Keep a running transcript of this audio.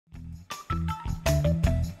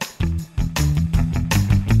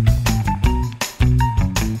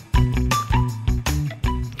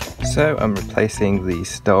So I'm replacing the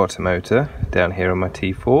starter motor down here on my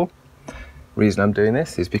T4. Reason I'm doing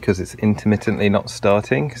this is because it's intermittently not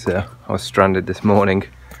starting, so I was stranded this morning,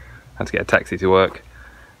 had to get a taxi to work.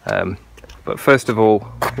 But first of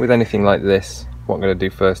all, with anything like this, what I'm going to do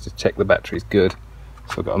first is check the battery's good.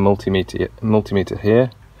 So I've got a multimeter here.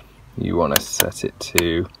 You want to set it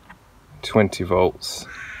to 20 volts.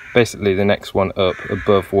 Basically the next one up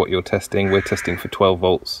above what you're testing. We're testing for 12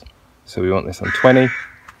 volts. So we want this on 20.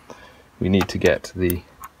 We need to get the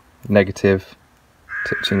negative,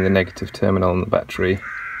 touching the negative terminal on the battery.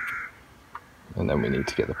 And then we need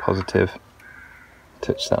to get the positive,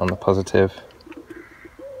 touch that on the positive.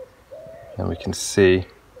 And we can see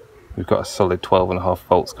we've got a solid 12.5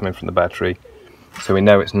 volts coming from the battery. So we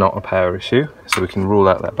know it's not a power issue, so we can rule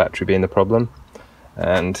out that battery being the problem.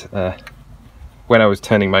 And when I was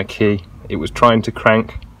turning my key, it was trying to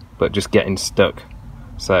crank, but just getting stuck.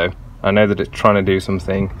 So I know that it's trying to do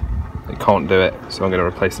something, it can't do it, so I'm going to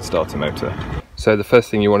replace the starter motor. So the first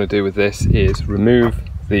thing you want to do with this is remove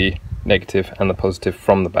the negative and the positive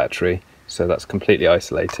from the battery, so that's completely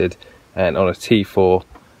isolated. And on a T4,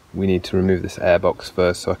 we need to remove this airbox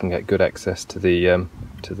first, so I can get good access to the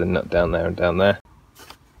nut down there and down there.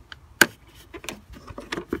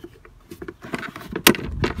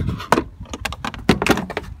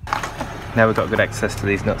 Now we've got good access to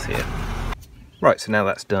these nuts here. Right, so now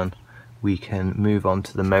that's done, we can move on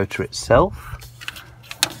to the motor itself.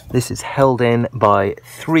 This is held in by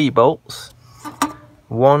 3 bolts.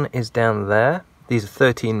 One is down there. These are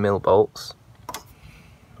 13mm bolts.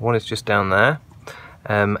 One is just down there.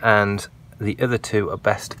 And the other 2 are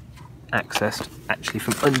best accessed actually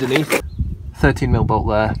from underneath. 13mm bolt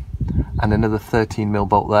there and another 13mm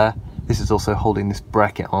bolt there. This is also holding this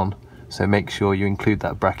bracket on, so make sure you include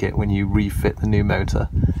that bracket when you refit the new motor.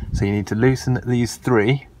 So you need to loosen these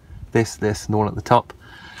 3, this and the one at the top,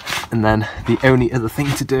 and then the only other thing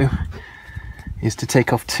to do is to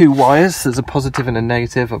take off 2 wires. There's a positive and a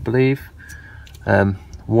negative, I believe.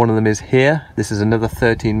 One of them is here. This is another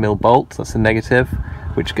 13mm bolt, that's the negative,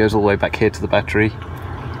 which goes all the way back here to the battery.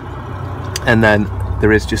 And then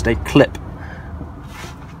there is just a clip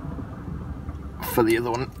for the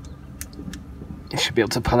other one. You should be able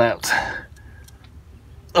to pull out.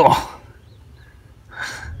 Oh!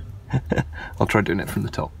 I'll try doing it from the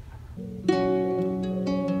top.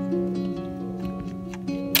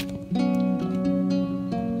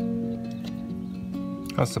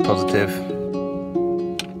 That's the positive.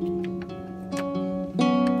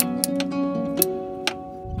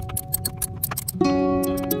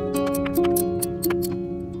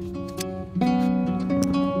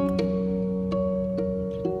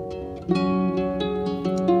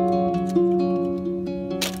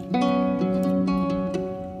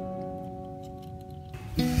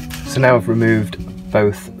 So now I've removed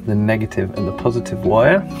both the negative and the positive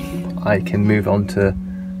wire, I can move on to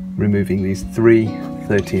removing these 3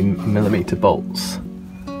 13mm bolts.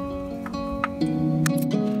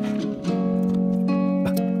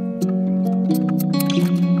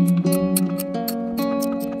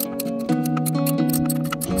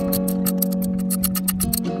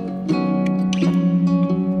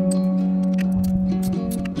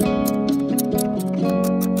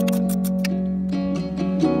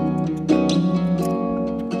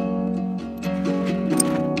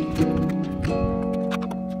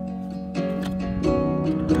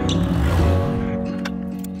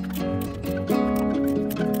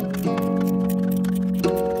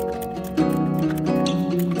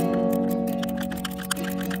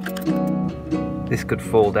 This could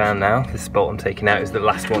fall down now. This bolt I'm taking out is the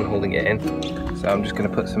last one holding it in. So I'm just going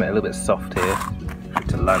to put something a little bit soft here for it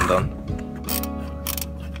to land on.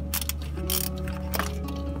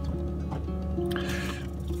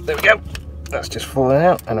 There we go. That's just fallen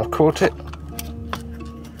out and I've caught it.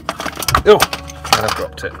 Oh, and I've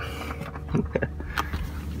dropped it.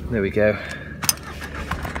 There we go.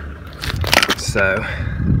 So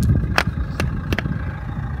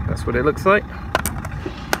that's what it looks like.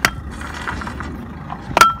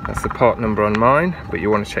 That's the part number on mine, but you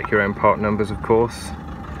want to check your own part numbers, of course.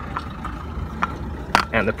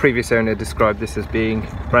 And the previous owner described this as being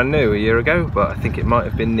brand new a year ago, but I think it might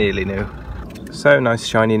have been nearly new. So nice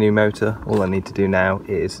shiny new motor. All I need to do now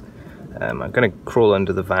is I'm going to crawl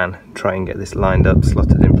under the van, try and get this lined up,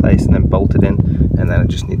 slotted in place and then bolted in, and then I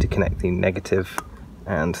just need to connect the negative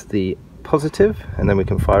and the positive, and then we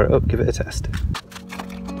can fire it up, give it a test.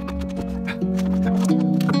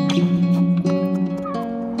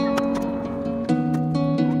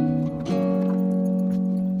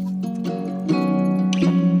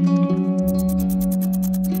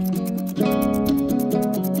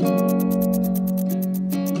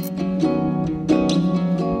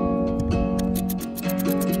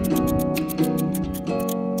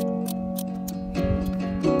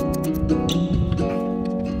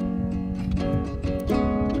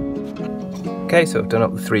 Okay, so I've done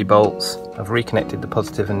up the 3 bolts, I've reconnected the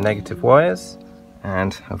positive and negative wires,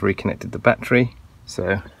 and I've reconnected the battery,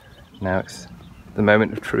 so now it's the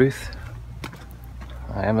moment of truth.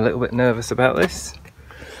 I am a little bit nervous about this.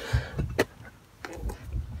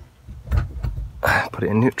 Put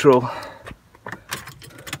it in neutral,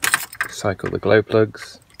 cycle the glow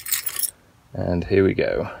plugs, and here we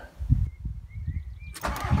go.